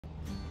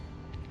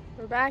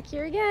We're back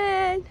here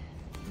again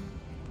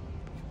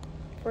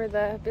for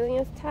the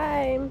billionth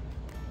time.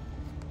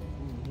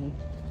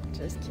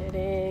 Just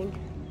kidding.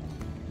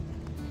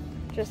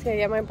 Just gonna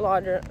get my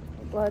blood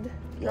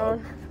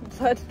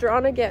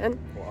drawn again.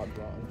 Blood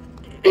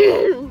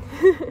drawn.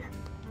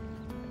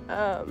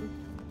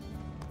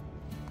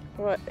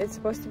 What it's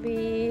supposed to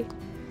be,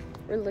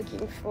 we're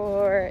looking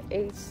for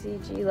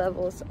HCG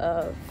levels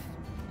of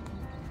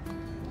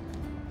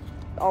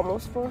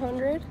almost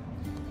 400.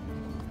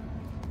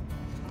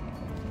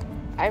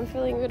 I'm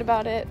feeling good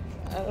about it.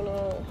 I don't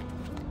know.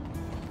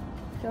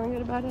 Feeling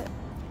good about it?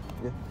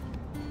 Yeah.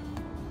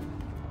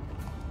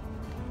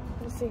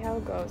 We'll see how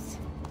it goes.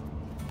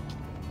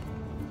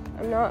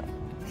 I'm not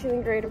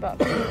feeling great about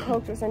being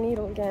poked with a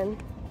needle again.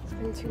 It's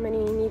been too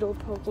many needle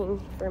poking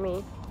for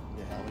me.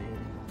 Yeah, how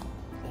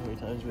many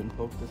times have you been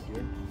poked this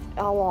year?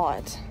 A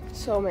lot.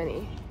 So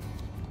many.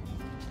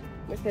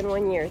 Within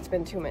 1 year, it's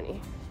been too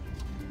many.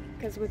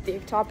 Because with the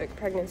ectopic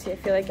pregnancy, I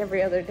feel like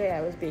every other day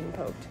I was being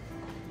poked.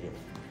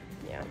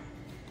 Yeah.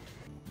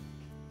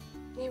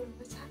 Hey,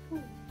 what's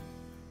happening?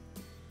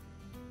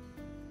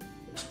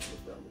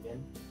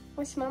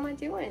 What's Mama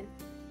doing?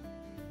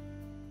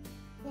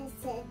 Now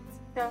sit.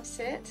 Now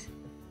sit?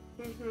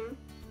 Mm-hmm.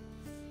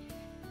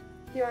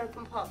 You want to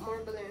pop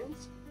more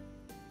balloons?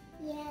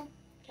 Yeah.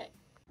 Okay.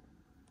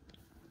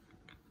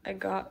 I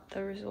got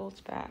the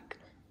results back.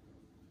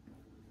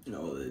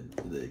 No, did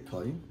they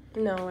call you?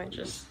 No, I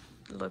just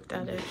looked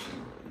at it.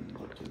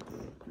 Looked at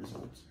the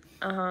results.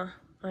 Uh-huh.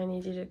 I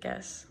need you to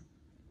guess.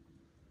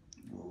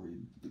 What were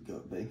you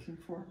banking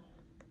for?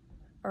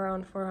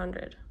 Around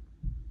 400.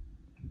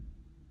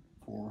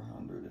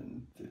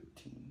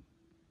 415.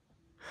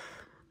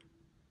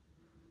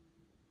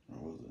 Or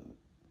was it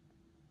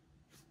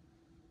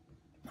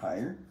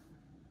higher?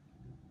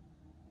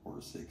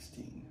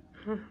 416.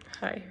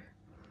 Higher.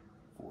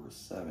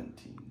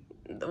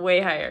 417.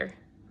 Way higher.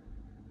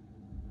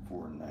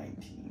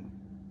 419.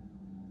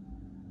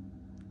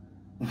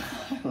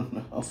 I don't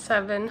know.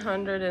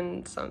 700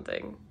 and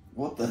something.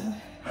 What the hell?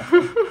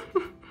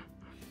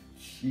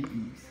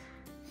 Jeez.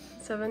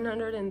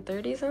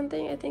 730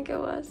 something, I think it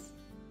was.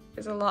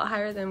 It's a lot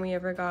higher than we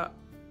ever got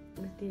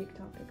with the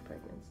ectopic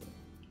pregnancy.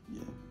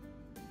 Yeah.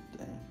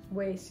 Dang.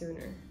 Way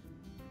sooner.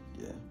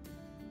 Yeah.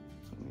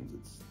 So it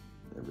means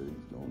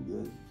everything's going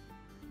good.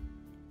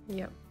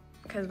 Yep.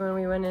 Because when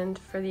we went in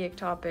for the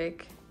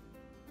ectopic,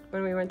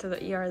 when we went to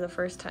the ER the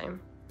first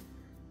time,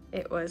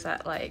 it was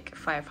at like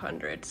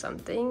 500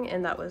 something,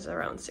 and that was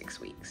around 6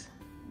 weeks.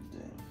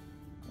 Dang.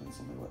 And it's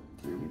only, what,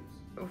 3 weeks?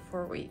 4 weeks.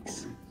 4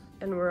 weeks.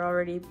 And we're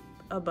already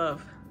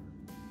above.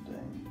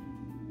 Dang.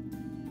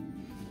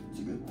 It's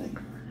a good thing.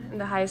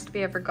 And the highest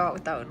we ever got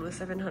with that one was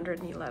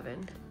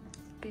 711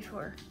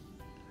 before.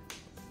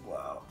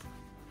 Wow.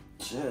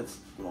 Shit, it's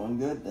going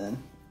good then.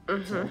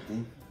 It's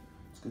healthy.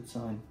 It's a good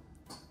sign.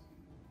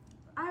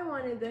 I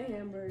wanted the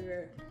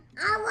hamburger.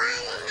 I want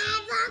a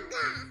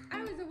hamburger.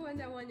 I was the one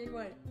that wanted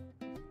one.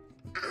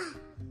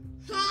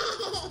 Hey,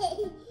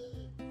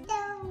 so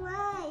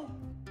what?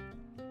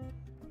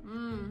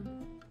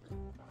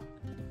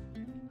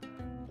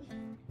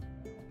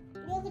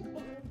 Look at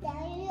me,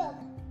 Daddy, look.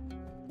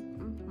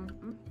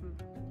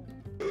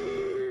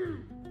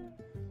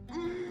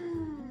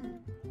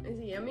 Is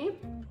it yummy?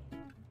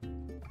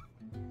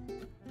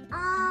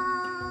 Oh.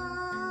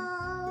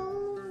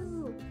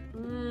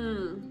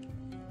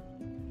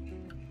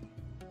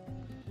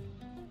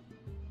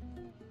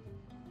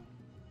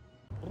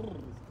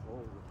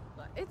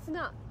 It's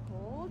not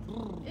cold.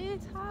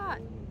 It's hot.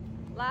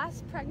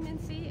 Last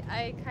pregnancy,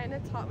 I kind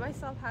of taught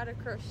myself how to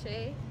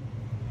crochet.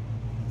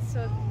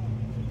 So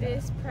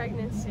this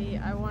pregnancy,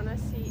 I want to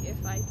see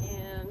if I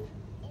can.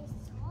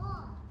 It's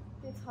hot.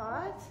 It's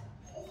hot?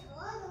 It's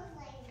hot.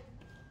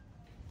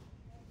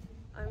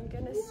 I'm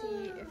gonna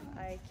see if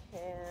I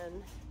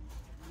can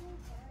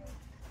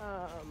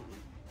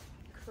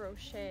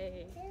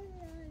crochet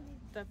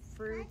the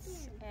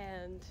fruits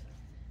and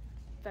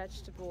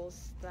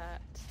vegetables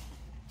that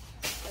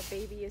the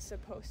baby is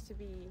supposed to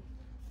be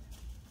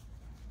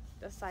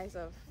the size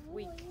of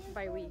week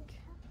by week.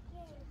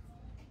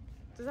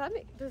 Does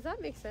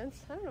that make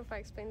sense? I don't know if I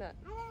explained that.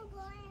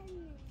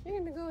 You're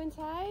gonna go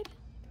inside?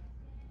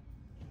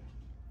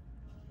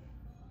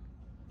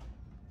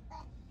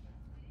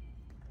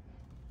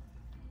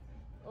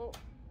 Oh.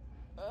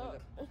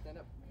 Stand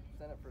up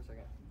for a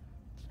second.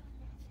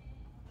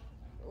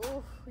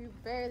 Oh, you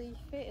barely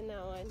fit in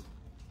that one.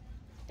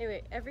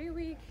 Anyway, every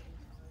week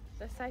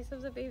the size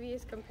of the baby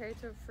is compared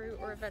to a fruit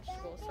or a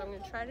vegetable. So I'm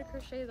gonna try to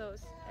crochet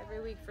those every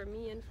week for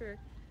me and for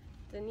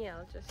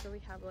Danielle, just so we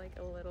have like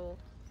a little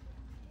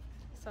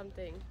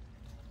something.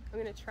 I'm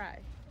gonna try.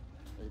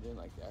 Are you doing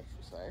like the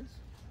exercise?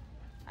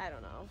 I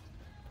don't know.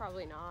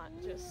 Probably not.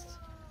 Just.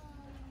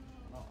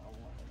 No, I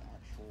want an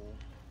actual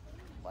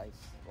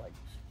life, like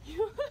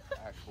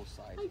actual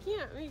size. I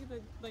can't make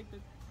the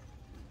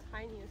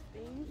tiniest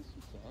things. Yes,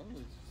 you can.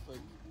 It's just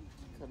like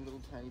cut a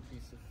little tiny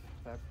piece of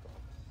fabric off.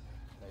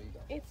 There you go.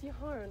 It's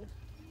yarn.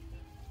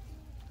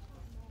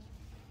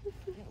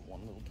 Yeah,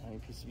 one little tiny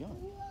piece of yarn.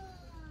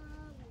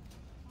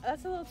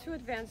 That's a little too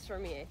advanced for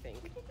me, I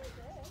think.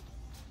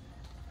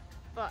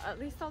 But at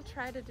least I'll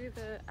try to do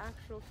the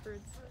actual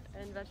fruits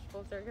and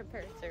vegetables they're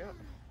compared to.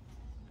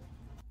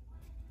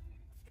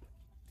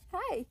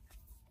 Hi.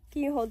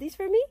 Can you hold these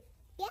for me?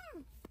 Yeah.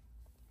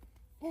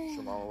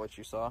 Show Mama what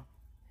you saw.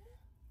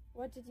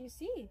 What did you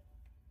see?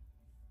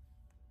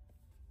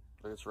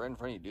 Look, it's right in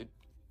front of you, dude.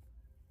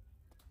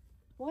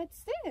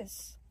 What's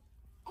this?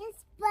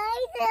 It's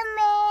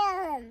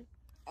Spider-Man.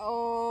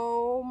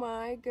 Oh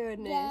my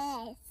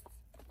goodness.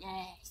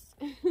 Yes.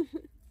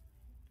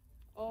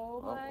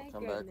 Oh Well, my we'll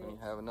come goodness. back when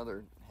you have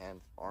another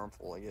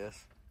armful, I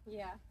guess.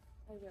 Yeah,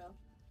 I will.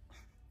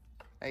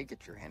 Hey,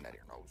 get your hand out of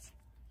your nose.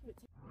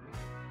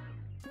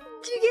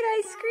 Did you get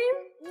ice cream?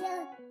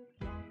 Yeah.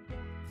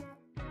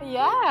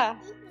 Yeah.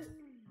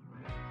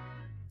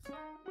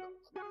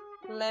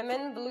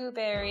 Lemon,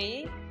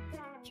 blueberry,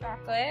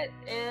 chocolate,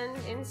 and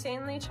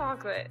insanely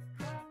chocolate.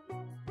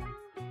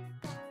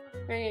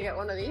 You're gonna get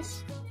one of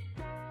these?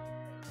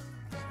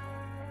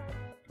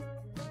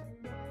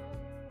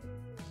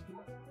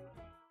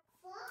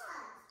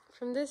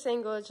 From this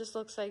angle, it just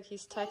looks like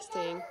he's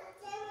texting.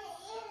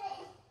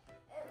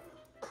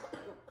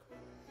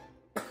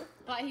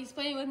 But he's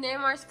playing with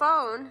Neymar's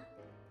phone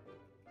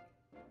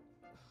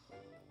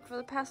for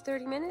the past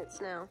 30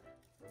 minutes now.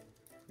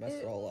 Messed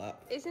it all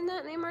up. Isn't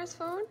that Neymar's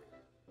phone?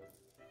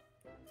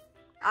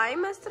 I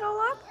messed it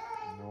all up?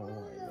 No, I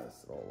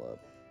messed it all up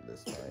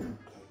this time.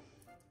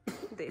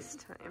 This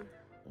time.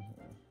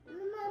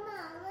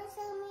 Mama, I'm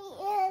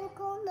gonna eat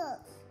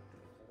corners.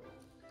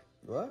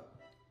 What?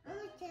 I'm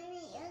gonna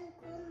eat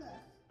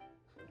corners.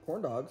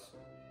 Corn dogs?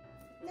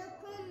 No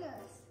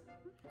corners.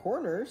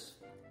 Corners?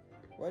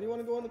 Why do you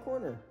want to go in the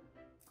corner?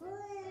 Corn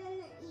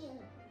in the ear.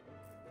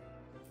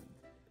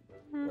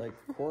 Like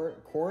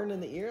corn in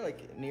the ear?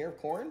 Like near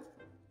corn? Is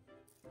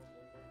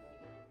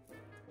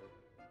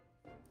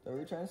that what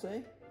you're trying to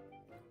say?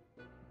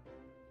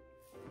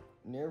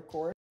 Near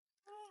corn?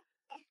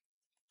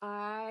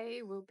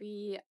 I will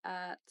be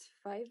at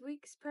 5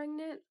 weeks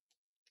pregnant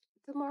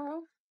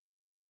tomorrow.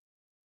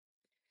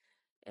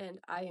 And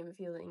I am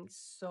feeling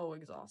so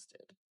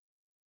exhausted.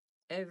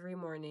 Every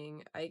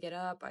morning I get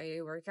up,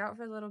 I work out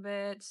for a little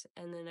bit,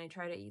 and then I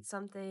try to eat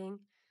something.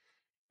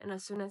 And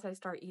as soon as I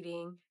start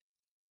eating,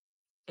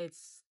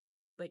 it's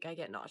like I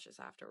get nauseous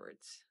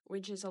afterwards,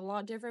 which is a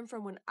lot different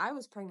from when I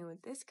was pregnant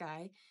with this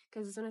guy,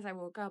 because as soon as I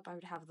woke up, I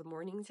would have the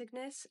morning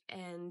sickness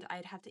and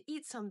I'd have to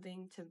eat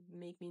something to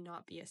make me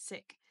not be as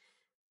sick.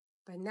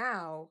 But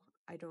now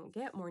I don't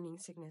get morning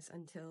sickness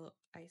until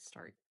I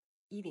start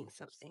eating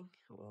something.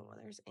 Well,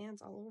 there's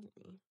ants all over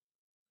me.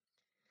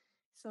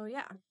 So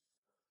yeah,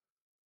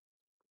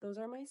 those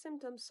are my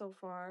symptoms so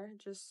far.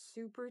 Just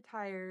super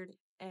tired,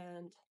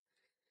 and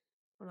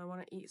when I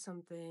want to eat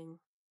something,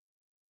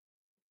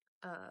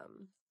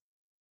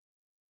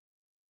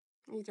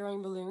 you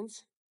throwing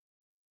balloons?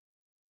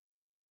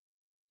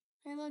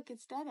 Hey, look,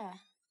 it's Dada.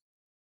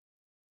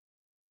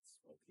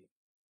 Smoky.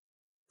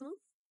 Hmm?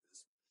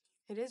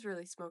 It is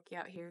really smoky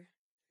out here.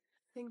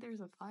 I think there's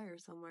a fire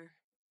somewhere.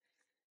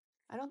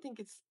 I don't think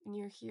it's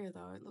near here,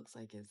 though. It looks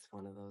like it's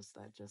one of those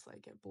that just,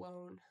 like, get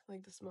blown.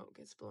 Like, the smoke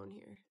gets blown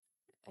here.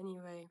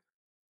 Anyway,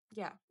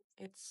 yeah,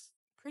 it's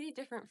pretty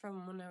different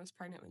from when I was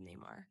pregnant with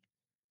Neymar.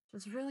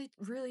 Just really,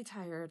 really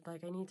tired.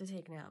 Like, I need to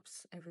take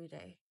naps every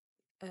day.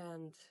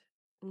 And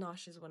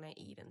nauseous when I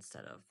eat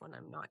instead of when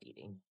I'm not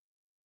eating.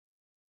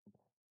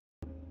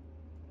 I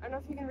don't know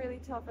if you can really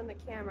tell from the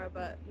camera,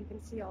 but you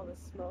can see all the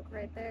smoke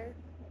right there.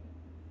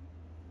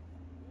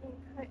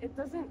 It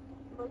doesn't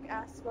look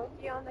as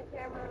smoky on the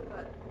camera,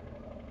 but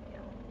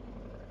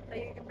yeah.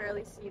 You can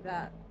barely see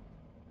that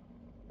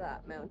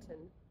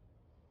mountain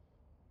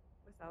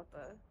without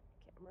the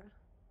camera.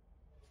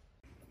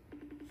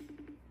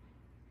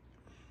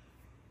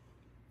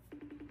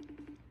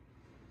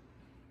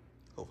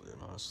 Hopefully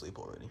they're not asleep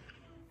already.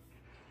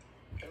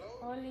 Hello.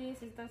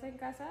 Olis, ¿estás en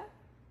casa?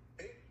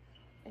 Sí.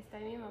 ¿Está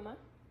mi mamá?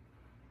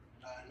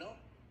 No.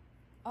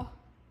 Oh,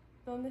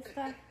 ¿dónde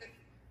está?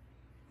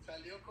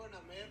 Salió con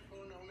Ahmed,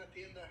 fueron a una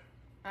tienda.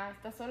 Ah,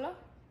 ¿está solo?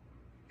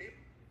 Sí.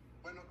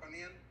 Bueno, con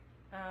Ian.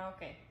 Ah,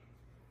 ok.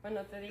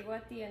 Bueno, te digo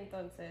a ti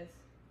entonces.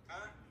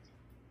 Ah.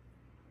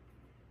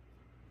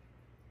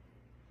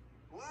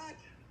 What?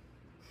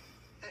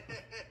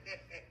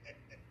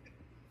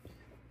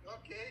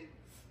 Okay.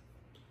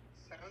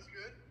 Sounds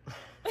good.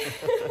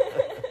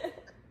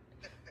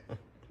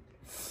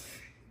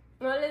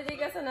 No les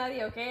digas a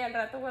nadie, ¿ok? Al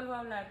rato vuelvo a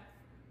hablar.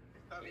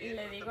 Está Y bien.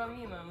 le digo a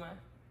mi mamá.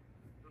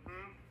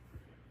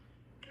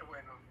 Qué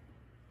bueno.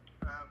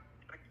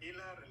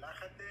 Tranquila,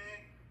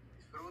 relájate,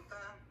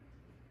 disfruta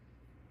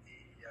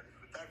y a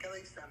disfrutar cada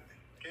instante,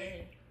 ¿ok?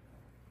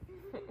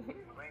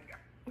 Venga.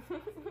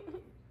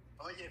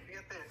 Oye,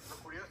 fíjate, lo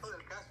curioso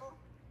del caso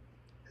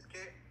es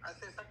que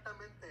hace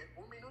exactamente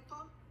 1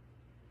 minuto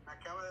me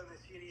acaba de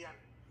decir Ian,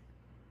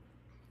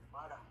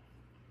 Mara.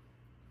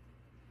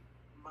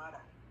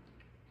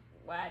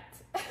 What?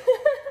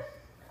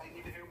 I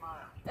need to hear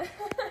Mara.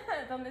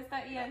 ¿Dónde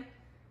está Ian?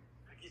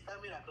 Aquí está,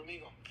 mira,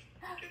 conmigo.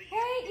 ¿Qué dijiste?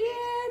 Hey,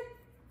 Ian!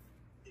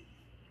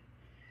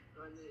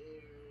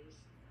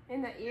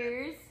 In the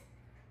ears?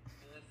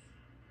 Yes.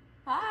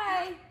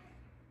 Hi!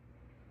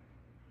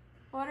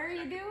 What are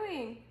you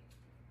doing?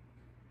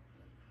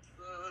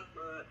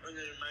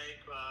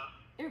 Minecraft.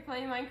 You're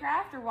playing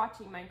Minecraft or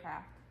watching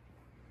Minecraft?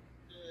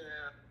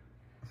 Yeah.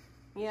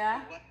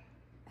 Yeah? What?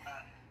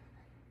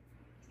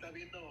 Está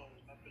viendo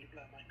la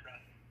película de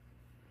Minecraft.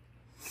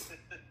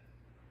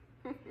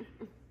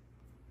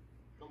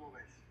 ¿Cómo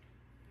ves?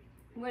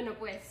 Bueno,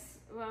 pues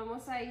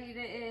vamos a ir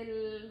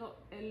el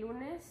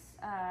lunes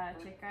a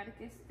checar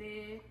que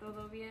esté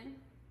todo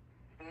bien.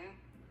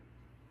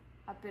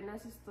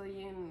 Apenas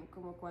estoy en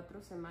como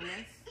 4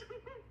 semanas.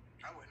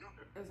 Ah, bueno. O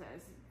sea,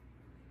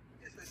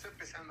 Estoy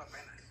empezando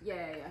apenas.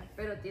 ya.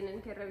 Pero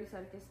tienen que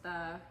revisar que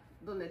está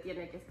donde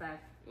tiene que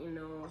estar y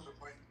no... Por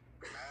supuesto.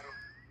 Claro.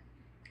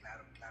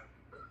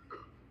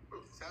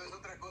 ¿Sabes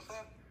otra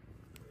cosa?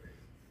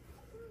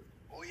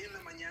 Hoy en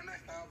la mañana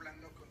estaba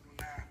hablando con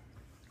una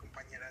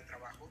compañera de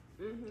trabajo.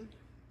 Me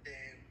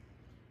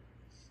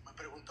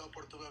preguntó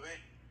por tu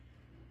bebé.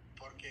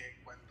 Porque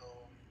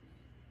cuando,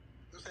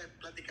 no sé,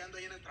 platicando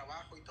ahí en el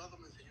trabajo y todo,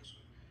 me enseñó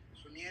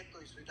su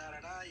nieto y su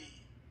tarará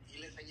y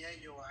le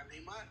enseñé yo a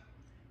Neymar.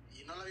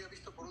 Y no lo había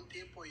visto por un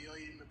tiempo y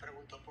hoy me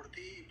preguntó por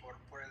ti y por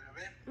el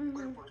bebé.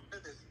 Bueno, por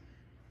ustedes,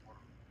 por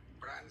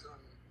Branson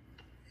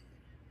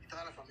y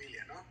toda la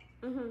familia, ¿no?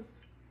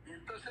 Y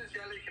entonces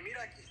ya le dije,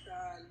 mira, aquí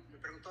está. Me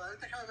preguntó, a ver,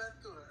 déjame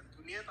ver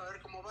tu nieto, a ver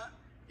cómo va.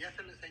 Ya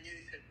se lo enseñé y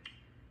dice,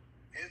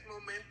 es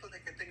momento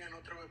de que tengan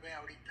otro bebé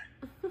ahorita.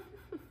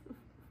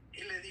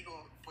 Y le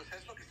digo, pues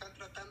es lo que están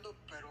tratando,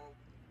 pero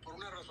por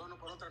una razón o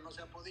por otra no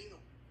se ha podido.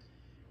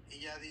 Y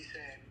ya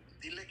dice,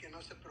 dile que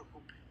no se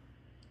preocupe,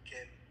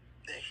 que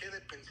deje de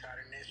pensar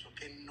en eso,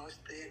 que no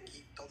esté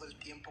aquí todo el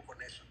tiempo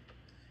con eso,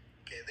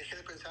 que deje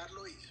de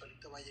pensarlo y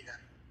solito va a llegar.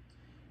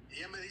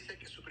 Ella me dice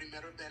que su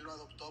primer bebé lo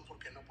adoptó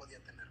porque no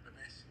podía tener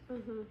bebés.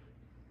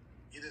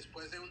 Y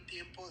después de un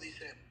tiempo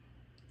dice,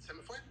 se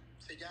me fue,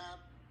 dije,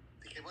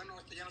 bueno,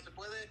 esto ya no se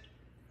puede,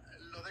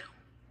 lo dejo.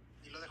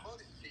 Y lo dejó,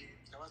 dice, si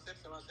se va a hacer,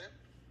 se va a hacer.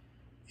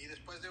 Y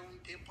después de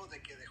un tiempo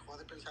de que dejó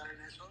de pensar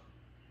en eso,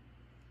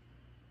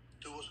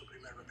 tuvo su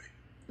primer bebé.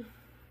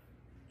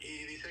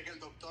 Y dice que el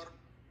doctor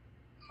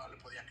no le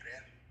podía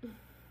creer.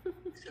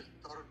 Dice el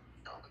doctor,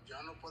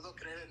 yo no puedo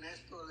creer en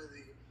esto, le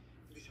digo.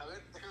 Dice, a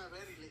ver, déjame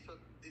ver. Y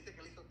dice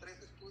que le hizo 3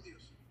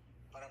 estudios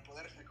para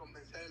poderse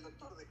convencer el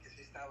doctor de que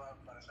sí estaba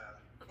embarazada.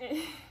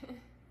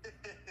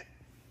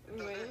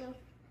 Entonces, bueno.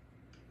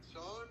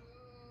 Son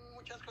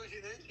muchas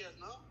coincidencias,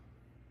 ¿no?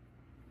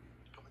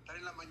 Comentar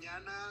en la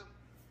mañana,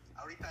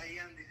 ahorita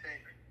Ian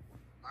dice,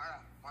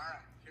 Mara,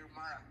 here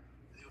Mara.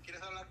 Le digo,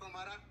 ¿quieres hablar con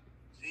Mara?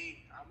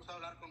 Sí, vamos a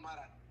hablar con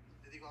Mara.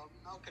 Le digo,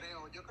 no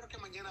creo, yo creo que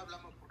mañana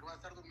hablamos porque va a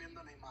estar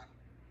durmiendo Neymar.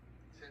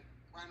 Dice,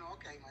 bueno,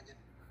 ok, mañana.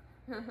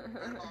 Pero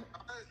cuando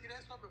acabo de decir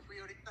eso, me fui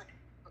ahorita,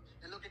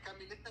 en lo que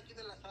caminé aquí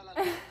de la sala.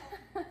 Ay.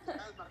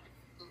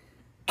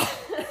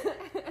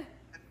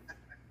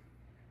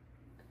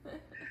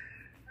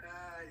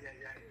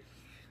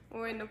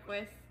 Bueno,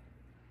 pues.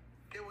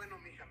 Qué bueno,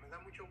 mija, me da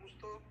mucho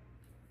gusto.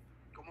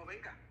 Como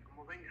venga,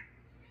 ¿ok?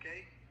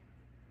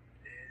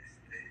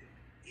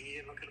 Y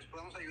en lo que nos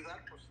podamos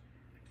ayudar, pues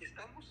aquí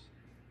estamos.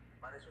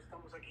 Para eso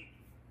estamos aquí.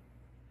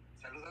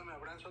 Salúdame a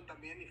Branson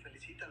también y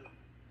felicítalo.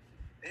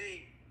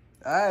 Hey.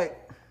 Alright.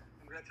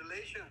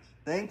 Congratulations.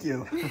 Thank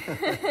you.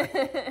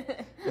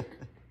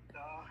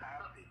 So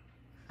happy.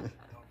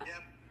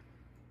 Yep.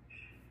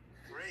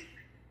 Great.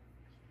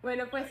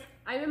 Bueno, pues,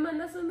 ahí me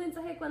mandas un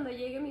mensaje cuando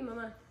llegue mi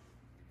mamá.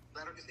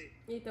 Claro que sí.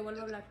 Y te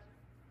vuelvo a hablar.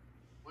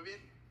 Muy bien.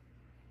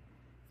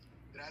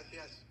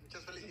 Gracias.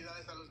 Muchas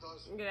felicidades a los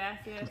dos.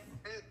 Gracias.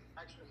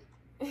 Actually.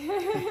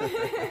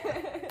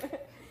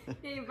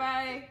 Okay,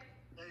 bye.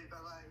 Hey,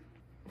 bye-bye.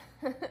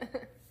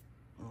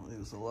 Well, he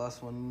was the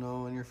last one to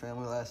know in your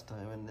family last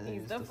time, and then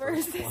He's he's the the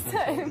first first one this to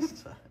know time.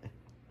 this time.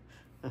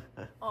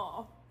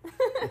 Oh.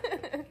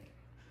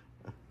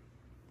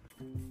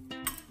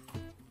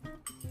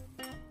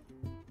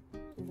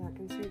 Is that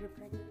considered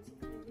pregnancy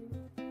craving?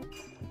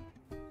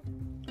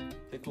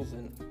 Pickles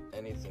in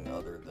anything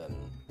other than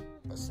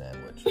a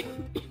sandwich or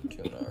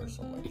tuna or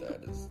something like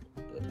that is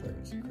a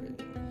pregnancy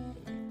craving,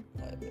 in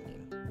my opinion.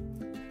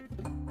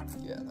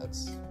 Yeah,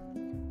 that's...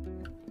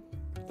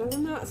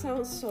 Doesn't that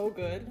sound so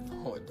good?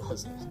 No, it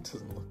doesn't. It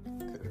doesn't look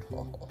good at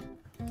all.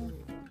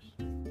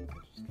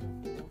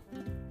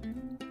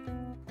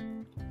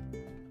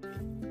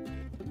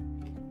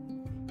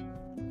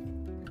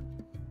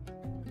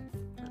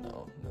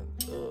 No,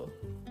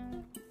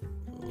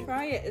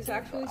 Try it. It's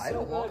actually I so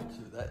don't good. want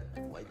to. That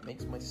like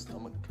makes my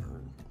stomach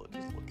turn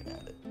just looking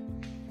at it.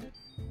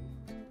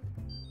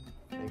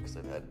 Maybe because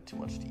I've had too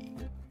much to eat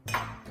in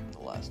the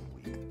last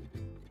week.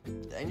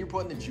 And you're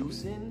putting the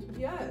juice in?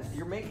 Yes.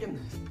 You're making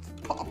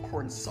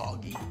popcorn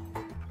soggy.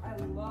 I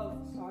love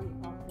soggy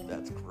popcorn.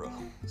 That's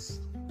gross.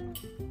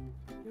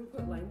 You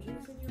put lime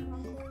juice in your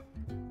popcorn?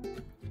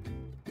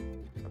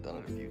 I've done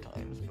it a few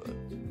times, but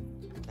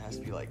it has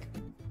to be like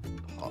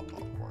hot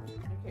popcorn.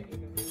 I can't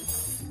even do that.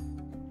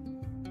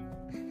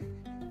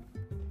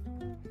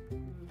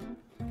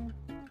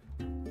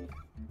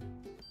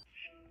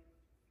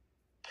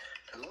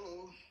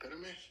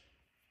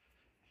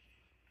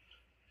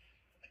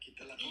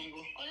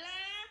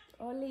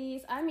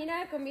 chiquis. Ah,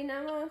 mira,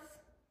 combinamos.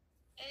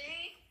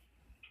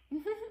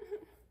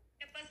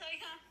 ¿Qué pasó,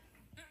 hija?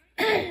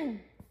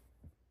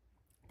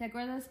 ¿Te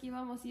acuerdas que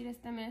íbamos a ir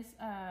este mes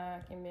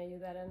a que me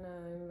ayudaran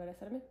a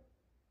embarazarme?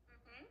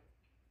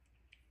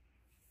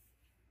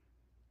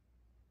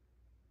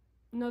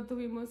 No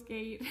tuvimos que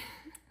ir.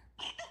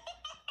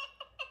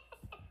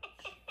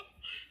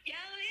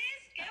 ¿Ya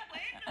ves? ¡Qué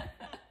bueno!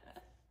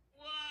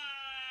 ¡Wow!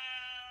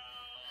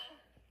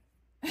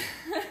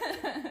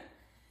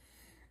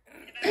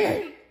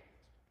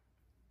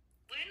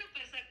 Bueno,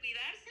 pues a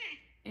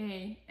cuidarse.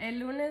 El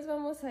lunes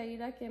vamos a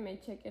ir a que me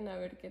chequen a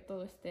ver que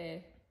todo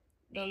esté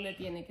donde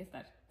tiene que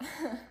estar.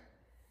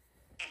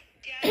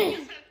 Ya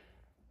yo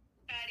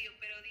sabía,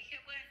 pero dije,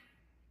 bueno,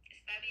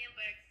 está bien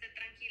para que esté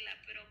tranquila,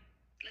 pero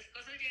las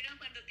cosas llegan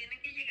cuando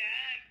tienen que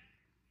llegar.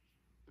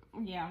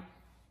 Ya.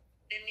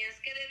 Tenías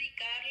que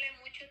dedicarle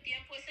mucho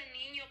tiempo a ese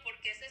niño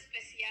porque es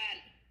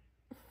especial.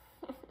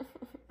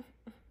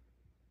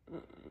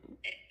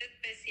 Es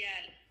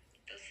especial.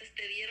 Entonces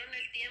te dieron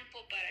el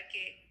tiempo para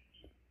que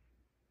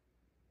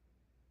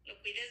lo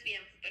cuides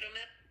bien, pero me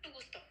da mucho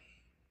gusto.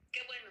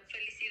 Qué bueno,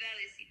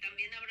 felicidades y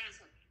también a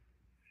Branson.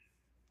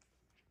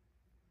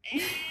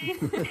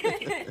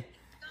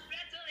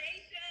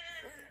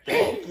 Congratulations.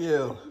 Thank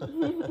you.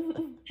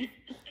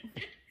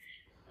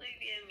 Muy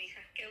bien,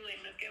 mija, qué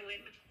bueno, qué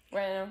bueno.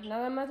 Bueno,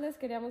 nada más les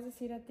queríamos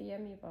decir a ti y a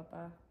mi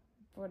papá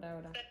por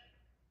ahora.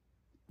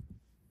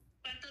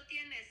 ¿Cuánto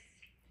tienes?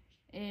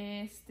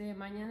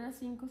 Mañana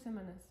 5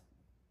 semanas.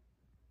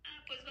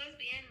 Ah, pues vas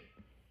bien.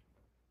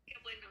 Qué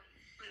bueno,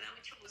 me da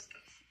mucho gusto.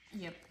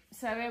 Yep.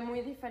 Se ve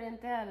muy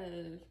diferente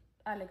al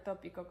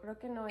ectópico. Creo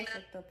que no es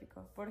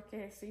ectópico,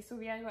 porque sí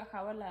subía y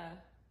bajaba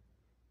la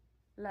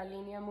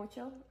línea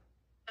mucho.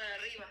 Para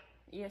arriba.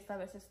 Y esta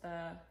vez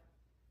está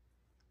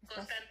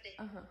Constante.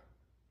 Ajá.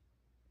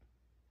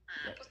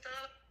 Ah, pues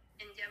todo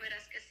bien, ya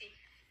verás que sí.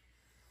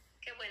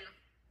 Qué bueno.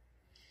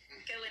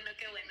 Qué bueno,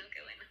 qué bueno,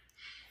 qué bueno.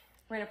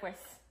 Bueno, pues.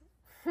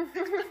 ¿Ya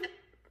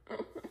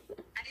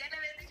le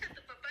habías dicho a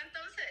tu papá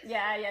entonces?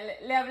 Ya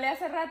le hablé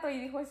hace rato y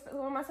dijo, su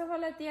mamá se fue a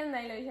la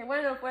tienda y le dije,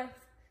 bueno, pues.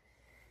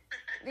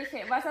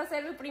 Dije, vas a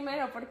ser el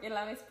primero porque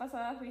la vez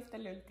pasada fuiste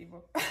el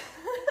último. Bueno.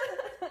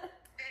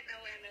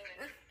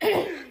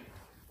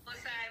 O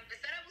sea,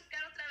 empezar a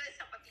buscar otra vez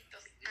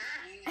zapatitos.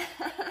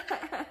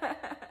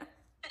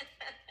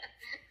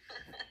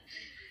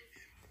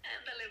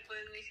 Ándale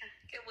pues, mija.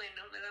 Qué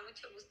bueno, me da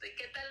mucho gusto. ¿Y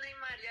qué tal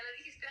Neymar? ¿Ya le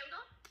dijiste algo?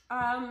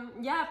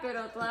 Ya,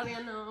 pero todavía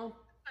no.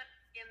 No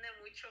entiende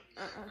mucho.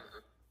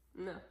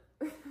 No.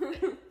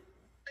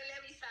 Estoy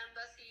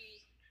avisando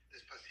así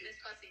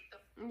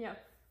despacito. Ya.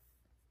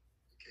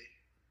 Ok.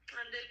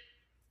 Ándale.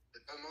 De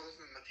todos modos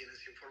nos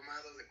mantienes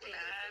informados de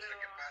cualquier Claro. cosa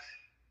que pase.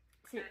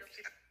 Sí. Claro que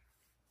sí.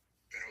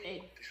 Pero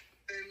Sí.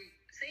 disfruten,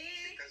 Sí.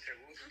 siéntanse a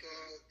gusto,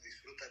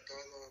 disfruta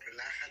todo,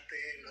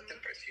 relájate, no te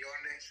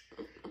presiones.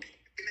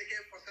 Tiene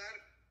que pasar,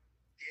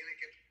 tiene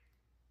que...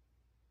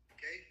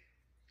 ¿Ok?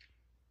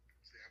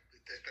 O sea,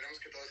 te esperamos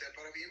que todo sea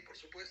para bien, por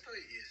supuesto,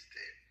 y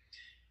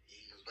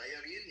nos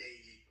vaya bien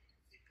y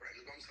por ahí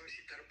nos vamos a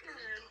visitar pronto.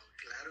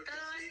 Claro que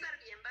Todo va a sí. estar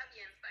bien, va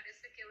bien.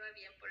 Parece que va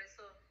bien, por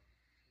eso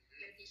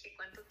le dije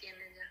cuánto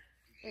tienes ya.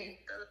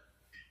 Sí. Todo.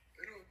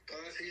 Pero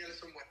todas las señales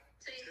son buenas.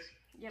 Sí. Entonces,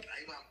 Yep.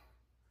 ahí vamos.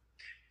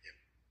 Yep.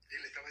 Y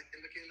le estaba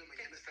diciendo que en la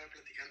mañana estaba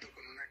platicando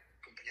con una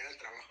compañera del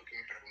trabajo que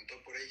me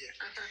preguntó por ella.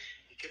 Ajá.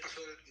 ¿Y qué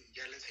pasó? Y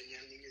ya le enseñé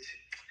al niño y dice,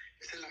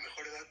 esa es la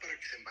mejor edad para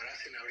que se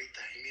embaracen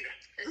ahorita. Y mira,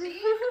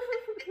 Sí.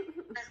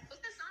 Las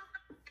cosas son,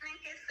 tienen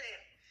que ser.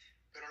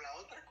 pero la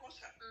otra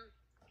cosa,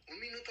 un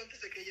minuto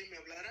antes de que ella me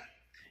hablara,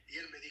 y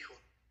él me dijo,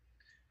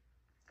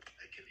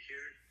 I can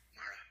hear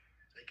Mara.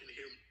 I can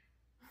hear...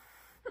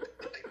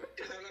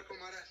 ¿Quieres hablar con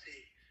Mara?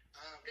 Sí.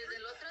 Desde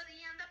el otro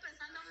día anda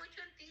pensando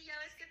mucho en ti. Ya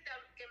ves que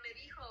me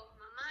dijo,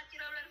 mamá,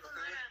 quiero hablar con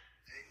Mara.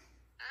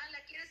 Ah,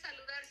 ¿la quieres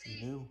saludar?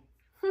 Sí. No.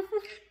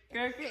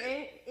 Creo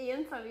que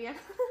Ian sabía.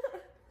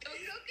 Yo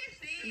creo que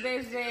sí.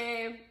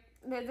 Desde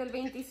el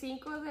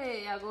 25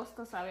 de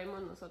agosto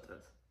sabemos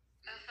nosotros.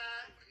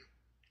 Ajá.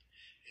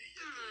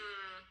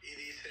 Y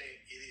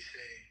dice,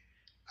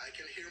 I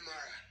can hear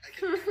Mara. I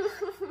can hear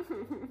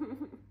Mara.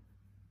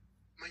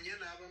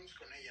 Mañana vamos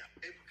con ella,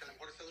 porque a lo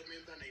mejor está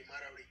durmiendo a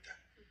Neymar ahorita.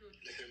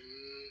 Le dice,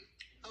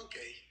 ok.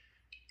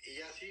 Y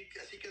ya así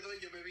quedó y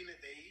yo me vine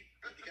de ahí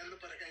platicando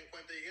para acá. En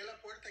cuanto llegué a la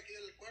puerta aquí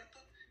del cuarto,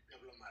 me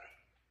habló Mara.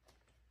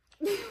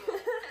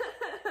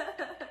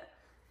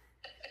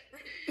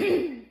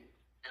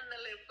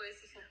 Ándale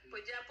pues, hija.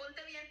 Pues ya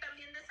ponte bien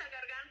también de esa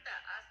garganta.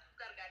 Haz tus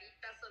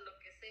gargaritas o lo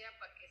que sea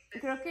para que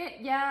estés... Creo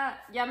que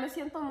ya me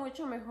siento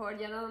mucho mejor.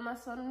 Ya nada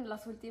más son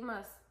las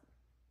últimas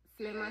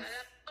flemas. A lo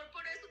mejor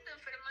por eso te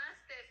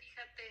enfermaste,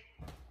 fíjate.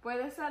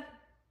 Puede ser.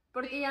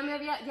 Porque ya me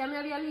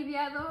había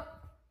aliviado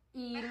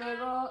y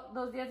luego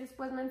 2 días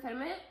después me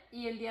enfermé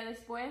y el día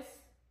después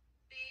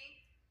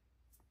Sí.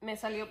 me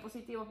salió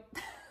positivo.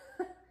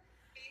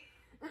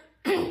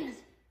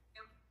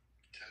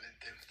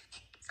 Excelente.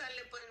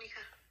 Sale pues, mija.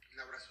 Un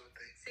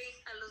abrazote. Sí,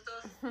 a los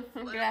dos.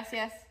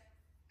 Gracias.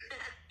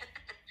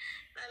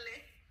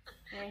 Dale.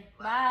 Okay,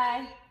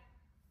 bye.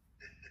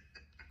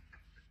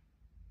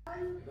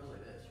 It goes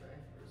like this,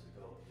 right? Or does it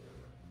go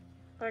whatever?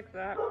 Like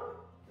that. Does it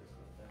go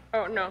like that?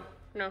 Oh, no,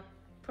 no.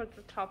 Put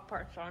the top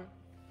parts on.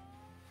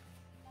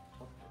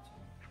 Top parts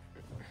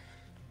on.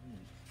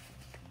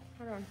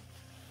 Hold on.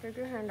 Take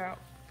your hand out.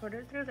 Put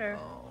it through there.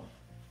 Oh,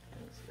 I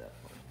didn't see that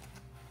one.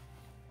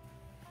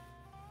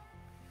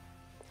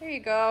 There you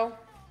go.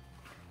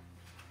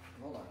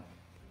 Hold on.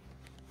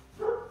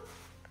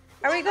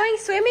 Are we going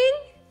swimming?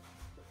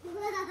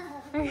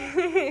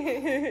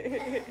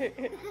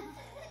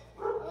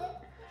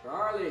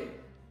 Charlie!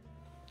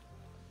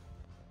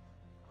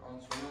 Going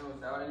swimming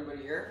without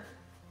anybody here?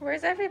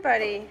 Where's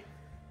everybody?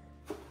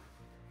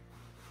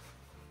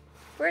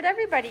 Where'd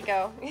everybody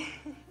go?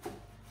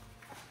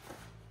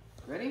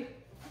 Ready?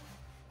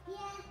 Yeah.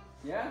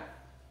 Yeah?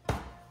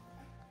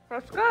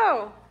 Let's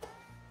go.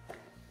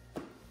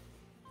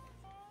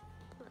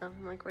 Oh,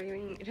 I'm like, what do you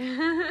need?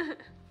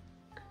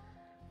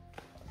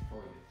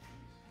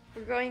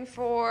 We're going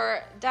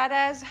for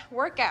Dada's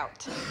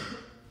workout.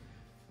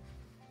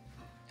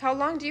 How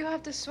long do you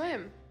have to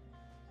swim?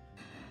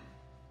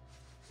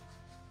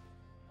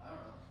 I don't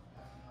know.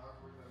 Half an hour,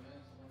 45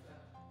 minutes, something like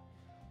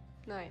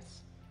that.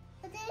 Nice.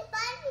 But then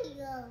finally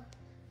go.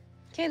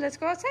 Okay, let's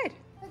go outside.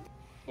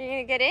 You're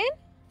gonna get in?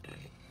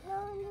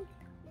 No,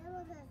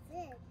 that's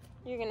it.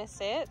 You're gonna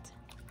sit?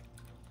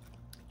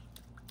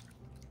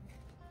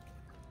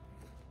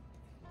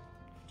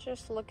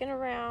 Just looking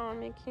around,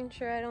 making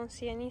sure I don't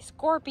see any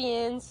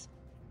scorpions.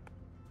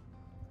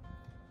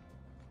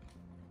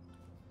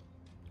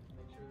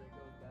 Make sure they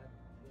go back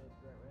the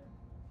right way.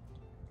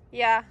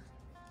 Yeah.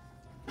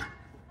 The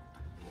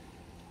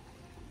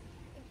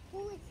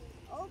pool is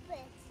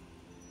open.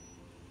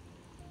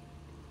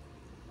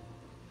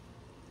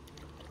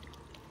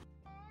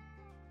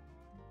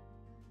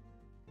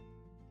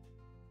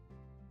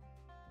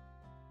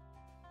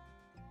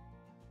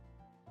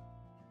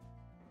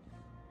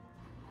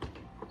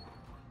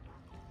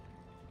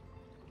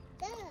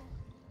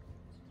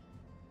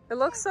 It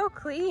looks so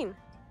clean.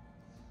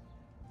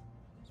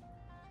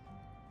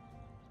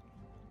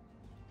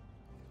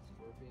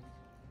 Scorpions.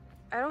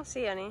 I don't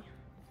see any.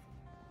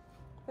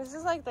 This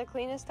is like the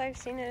cleanest I've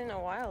seen it in a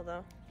while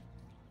though.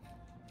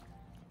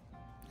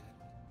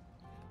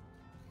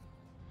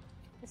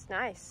 It's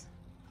nice.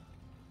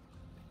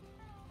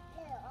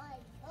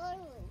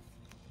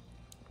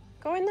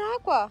 Go in the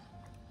aqua.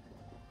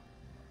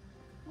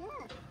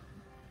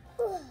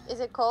 Yeah. Is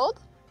it cold?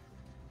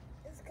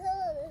 It's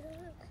cold.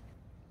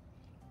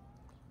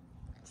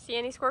 See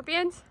any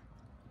scorpions?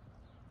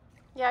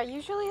 Yeah,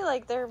 usually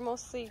like they're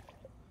mostly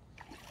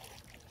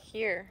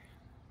here,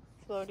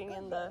 floating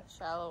in the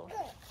shallow.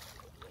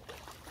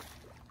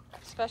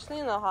 Especially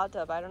in the hot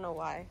tub, I don't know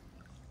why.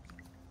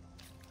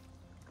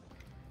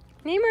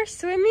 Neymar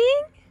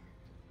swimming?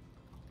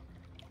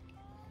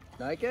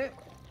 Like it?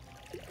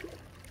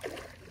 Do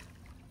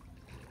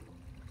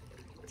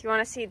you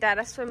want to see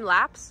Dada swim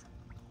laps?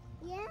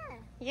 Yeah.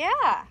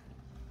 Yeah.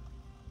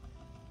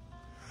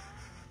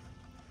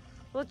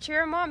 We'll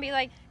cheer him on, be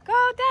like,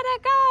 go Dada,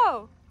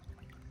 go!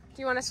 Do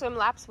you want to swim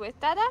laps with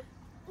Dada?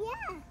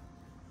 Yeah.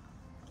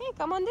 Okay,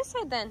 come on this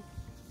side then.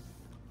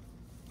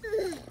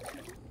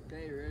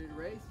 Okay, you ready to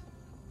race?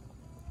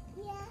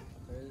 Yeah.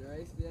 Ready to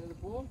race at the end of the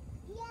pool?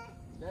 Yeah.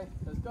 Okay,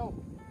 let's go.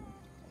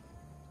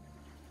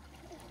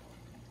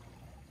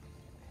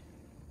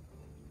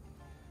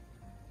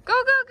 Go,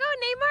 go, go,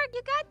 Neymar,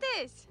 you got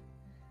this.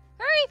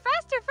 Hurry,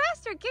 faster,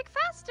 faster, kick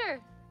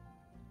faster.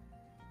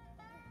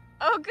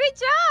 Oh, good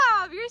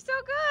job. You're so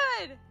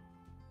good.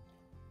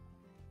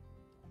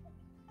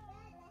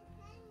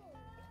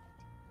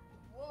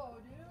 Whoa,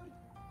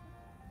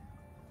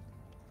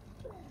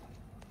 dude.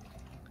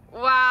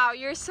 Wow,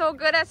 you're so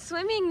good at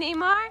swimming,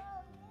 Neymar.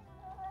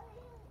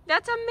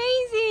 That's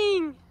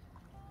amazing.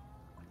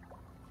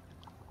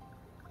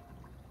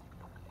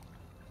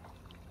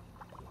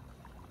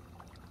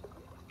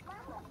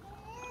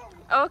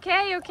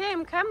 Okay, okay,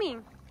 I'm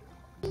coming.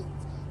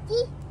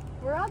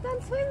 We're all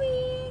done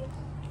swimming.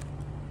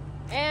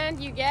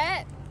 And you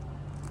get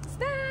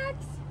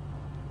snacks.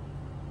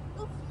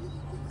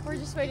 We're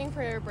just waiting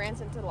for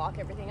Branson to lock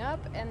everything up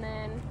and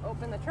then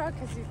open the truck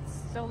because it's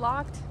still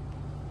locked.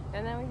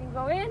 And then we can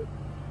go in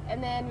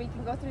and then we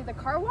can go through the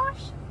car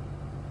wash.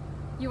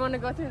 You want to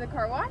go through the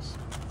car wash?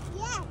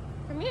 Yeah.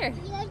 Come here.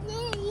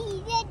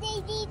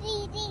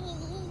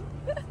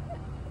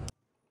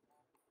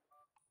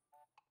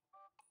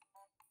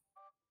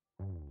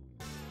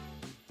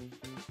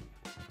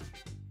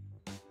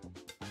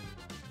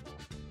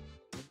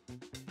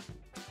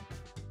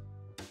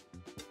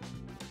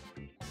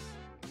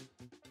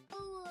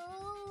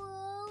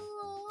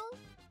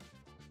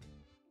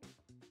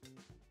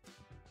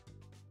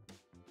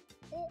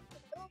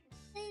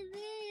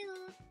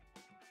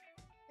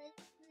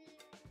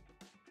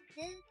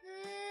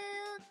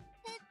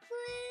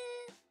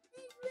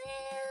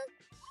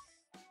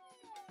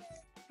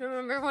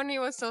 Remember when he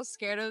was so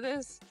scared of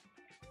this?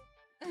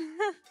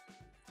 I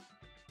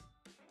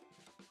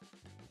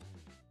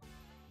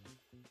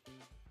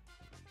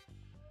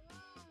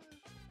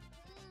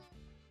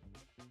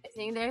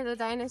think there's a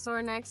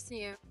dinosaur next to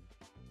you.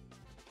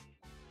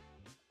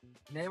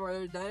 Name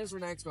our dinosaur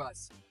next to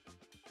us.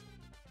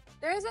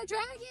 There's a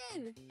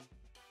dragon!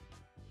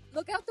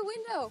 Look out the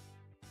window.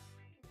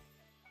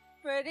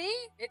 Ready?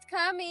 It's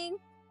coming.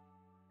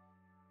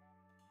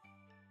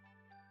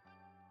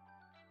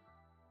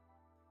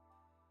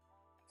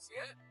 See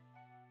it?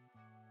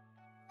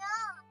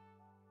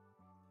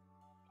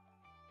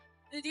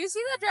 Did you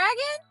see the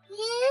dragon?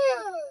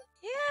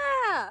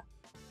 Yeah.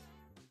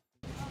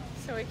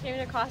 So we came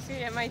to Costco to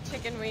get my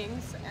chicken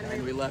wings,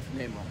 And we left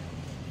Nemo.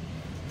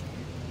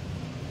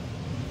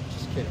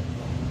 Just kidding.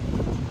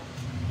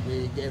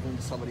 We gave them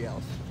to somebody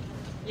else.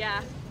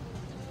 Yeah.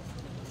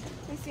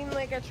 He seemed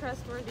like a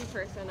trustworthy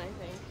person, I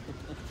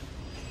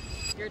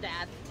think. Your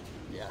dad.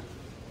 Yeah.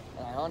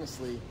 And I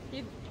honestly...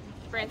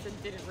 Branson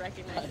didn't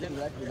recognize him. I didn't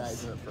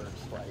recognize him at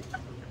first. Like,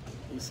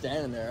 he's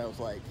standing there, I was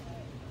like,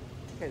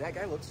 hey, that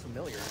guy looks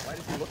familiar. Why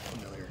does he look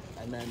familiar?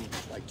 And then,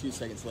 like, 2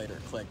 seconds later,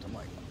 it clicked. I'm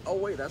like, oh,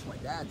 wait, that's my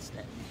dad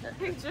standing there.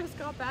 He just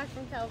got back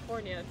from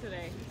California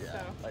today, Yeah,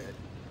 so like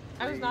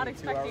I was not 2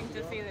 expecting hours to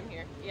ago? see them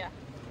here. Yeah.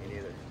 Me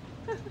neither.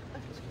 It's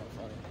kind of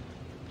funny.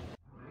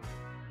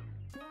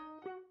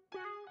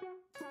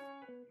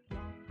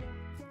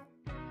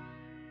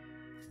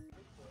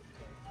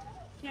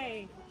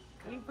 Okay,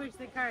 you push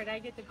the cart, I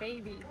get the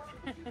baby.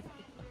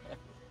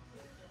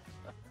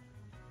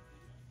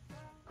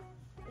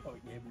 Oh, we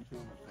gave him to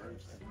him at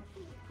first.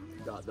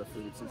 And got the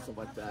foods and stuff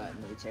like that,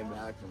 and then we came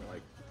back and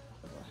like,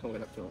 I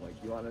went up to him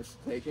like, you want us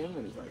to take him?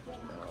 And he's like,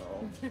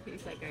 no.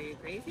 He's like, are you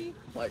crazy?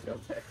 I'm like,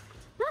 okay.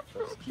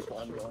 Let's keep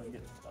on going and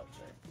get stuff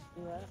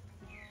there.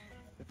 Yeah.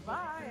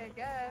 Bye, I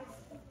guess.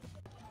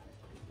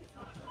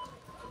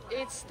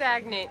 It's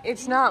stagnant.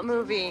 It's not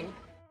moving.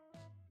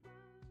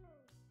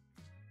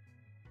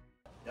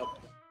 Yep.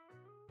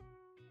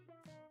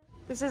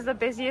 This is the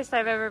busiest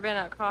I've ever been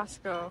at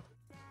Costco.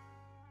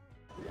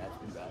 Yeah, it's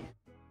been bad.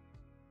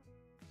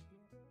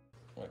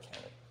 I'm gonna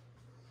count it.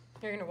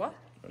 You're gonna what?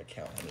 I'm gonna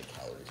count how many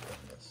calories are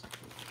in this.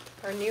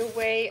 Our new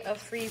way of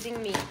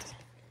freezing meat.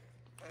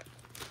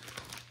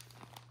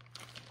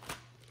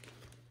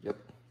 Yep.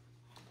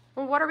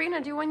 Well, what are we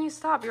gonna do when you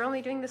stop? You're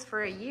only doing this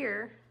for a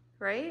year,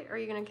 right? Or are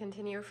you gonna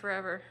continue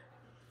forever?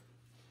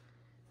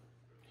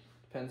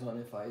 Depends on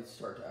if I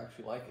start to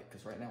actually like it,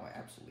 because right now I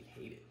absolutely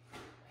hate it.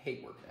 I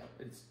hate working out.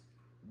 It's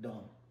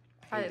dumb.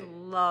 I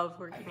love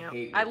working out.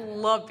 I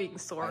love being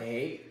sore.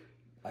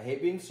 I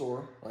hate being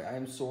sore. Like, I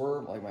am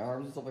sore, like my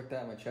arms and stuff like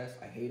that, my chest.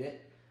 I hate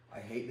it.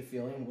 I hate the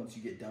feeling once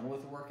you get done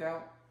with the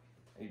workout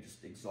and you're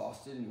just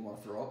exhausted and you want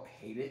to throw up. I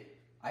hate it.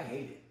 I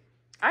hate it.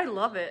 I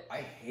love it. I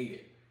hate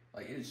it.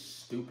 Like, it is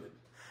stupid.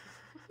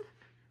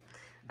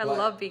 I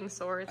love being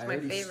sore. It's my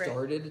favorite. I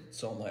already started,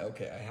 so I'm like,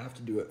 okay, I have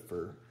to do it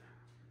for...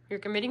 You're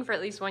committing for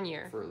at least 1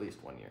 year. For at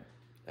least 1 year.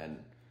 And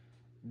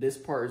this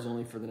part is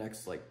only for the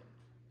next, like,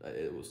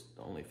 it was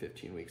only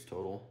 15 weeks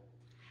total.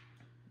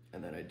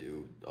 And then I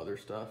do other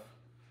stuff.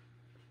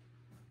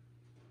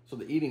 So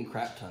the eating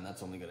crap ton,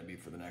 that's only going to be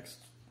for the next,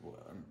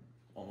 I'm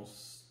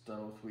almost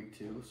done with week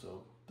 2,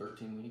 so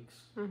 13 weeks.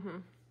 Mm-hmm.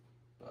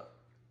 But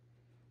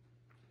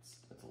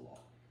it's a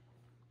lot.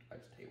 I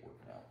just hate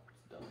working out.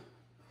 It's dumb.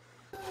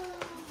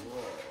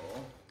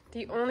 Whoa.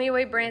 The only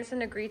way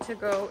Branson agreed to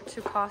go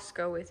to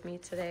Costco with me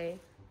today.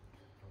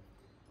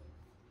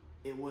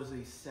 It was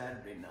a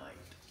Saturday night.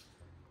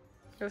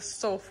 It was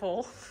so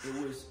full.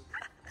 It was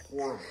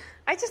horrible.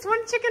 I just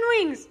wanted chicken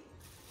wings.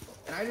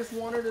 And I just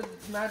wanted a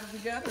Magic the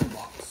Gathering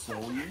box, so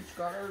we each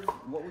got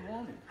what we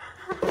wanted.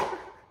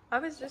 I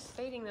was just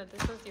stating that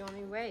this was the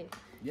only way.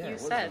 Yeah, you it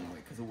was said. anyway,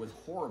 because it was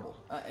horrible.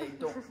 Hey,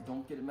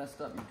 don't get it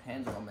messed up. Your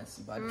hands are all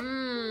messy, bud.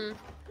 Mmm.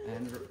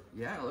 And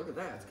yeah, look at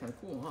that. It's kind of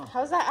cool, huh?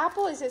 How's that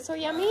apple? Is it so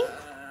yummy?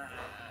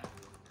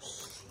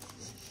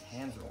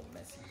 Hands are all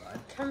messy, bud.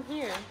 Come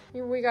here.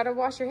 We gotta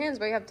wash your hands,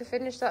 but you have to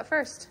finish that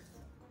first.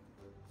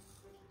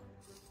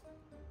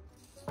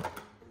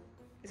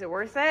 Is it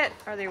worth it?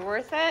 Are they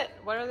worth it?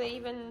 What are they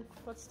even?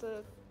 What's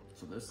the?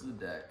 So this is the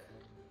deck,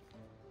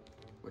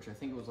 which I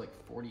think it was like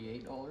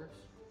 $48.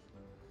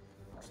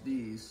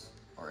 These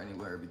are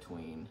anywhere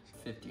between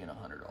 $50 and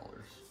 $100,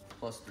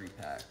 plus 3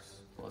 packs,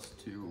 plus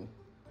 2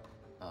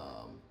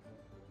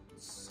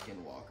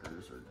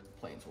 skinwalkers or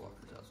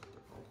planeswalkers, that's what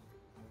they're called.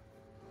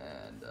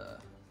 And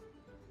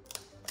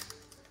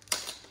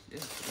yeah,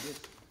 pretty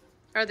good.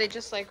 Are they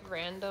just like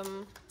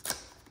random?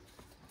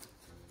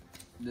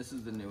 This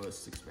is the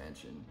newest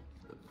expansion,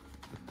 the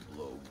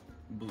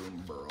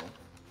Bloom Burrow.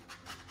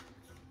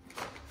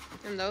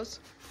 And those?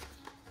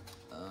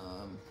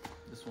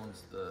 This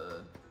one's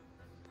the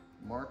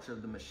March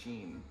of the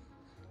Machine,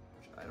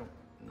 which I don't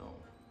know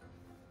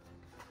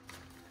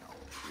how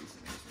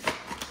recent this one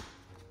is.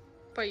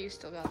 But you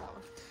still got that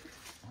one.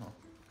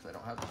 Because I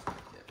don't have this one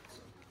yet,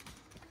 so.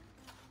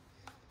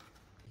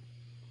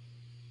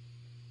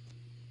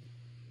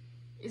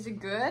 Is it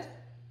good?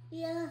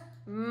 Yeah.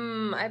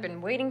 Mmm, I've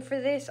been waiting for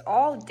this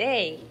all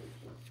day.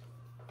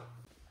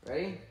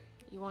 Ready?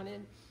 You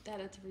wanted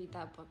Dada to read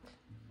that book.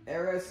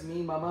 Eres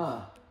mi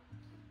mama.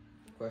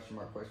 Question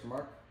mark, question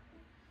mark.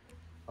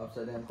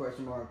 Upside down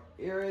question mark.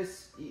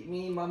 Eres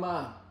mi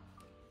mama.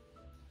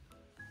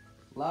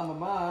 La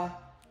mamá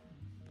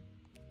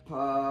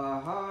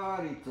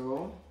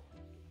pajarito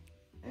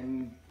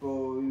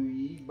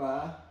empollaba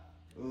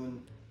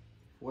un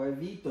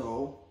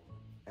huevito.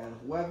 El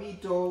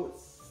huevito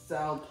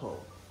saltó.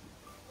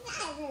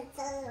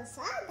 That's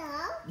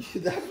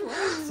That's what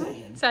I'm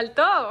saying.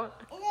 Saltó.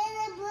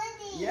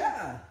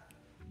 Yeah.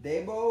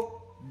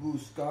 Debo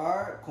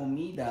buscar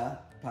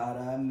comida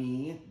para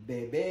mi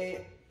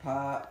bebé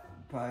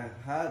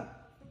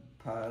parajito.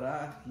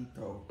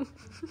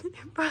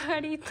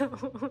 Pajarito.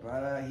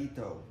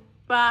 Parajito.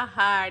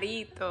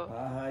 Pajarito.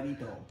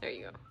 Pajarito. There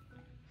you go.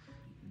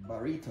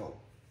 Barrito.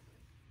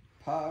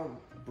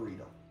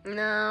 Pabrito.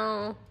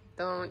 No,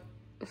 don't.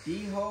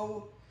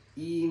 Dijo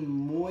y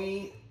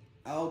muy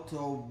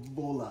alto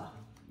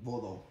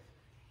voló.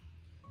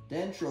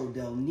 Dentro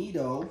del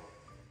nido,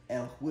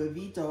 el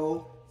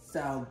huevito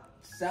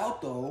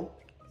saltó.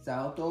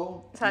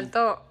 Saltó.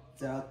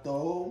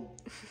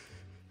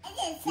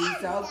 Y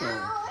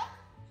saltó.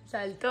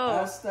 Saltó.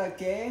 Hasta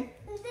que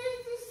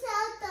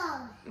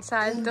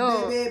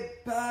Saltó. un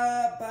bebé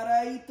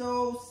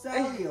pajarito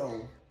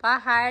salió.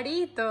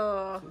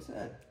 Pajarito. What's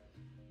that?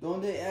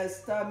 ¿Dónde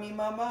está mi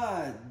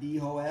mamá?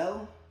 Dijo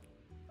él.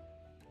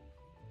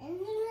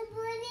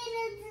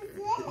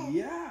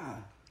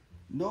 Yeah.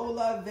 No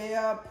la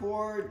vea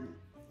por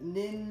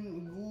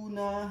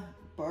ninguna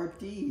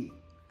parte.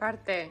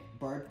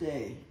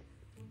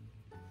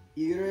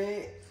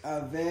 Iré a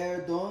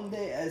ver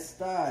dónde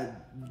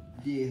está,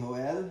 dijo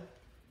él.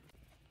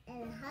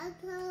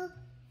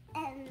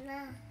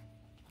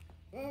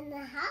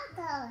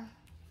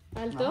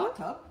 ¿Alto?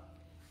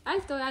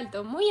 Alto,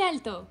 alto, muy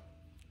alto.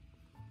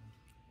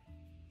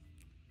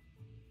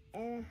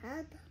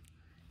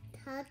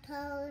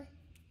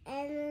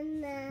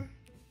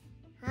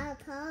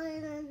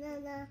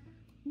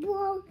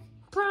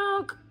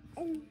 Bronk.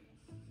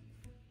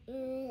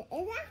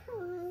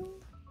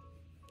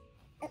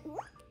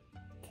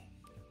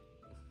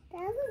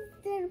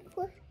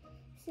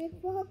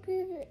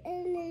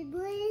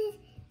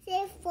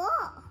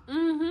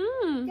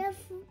 Mm-hmm.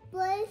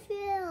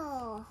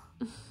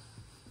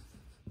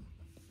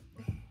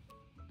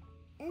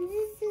 And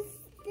this is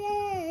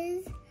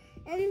this,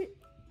 and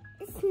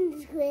this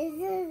is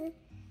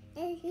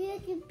and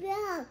here's the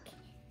back.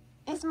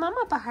 Es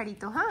mamá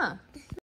pajarito, huh?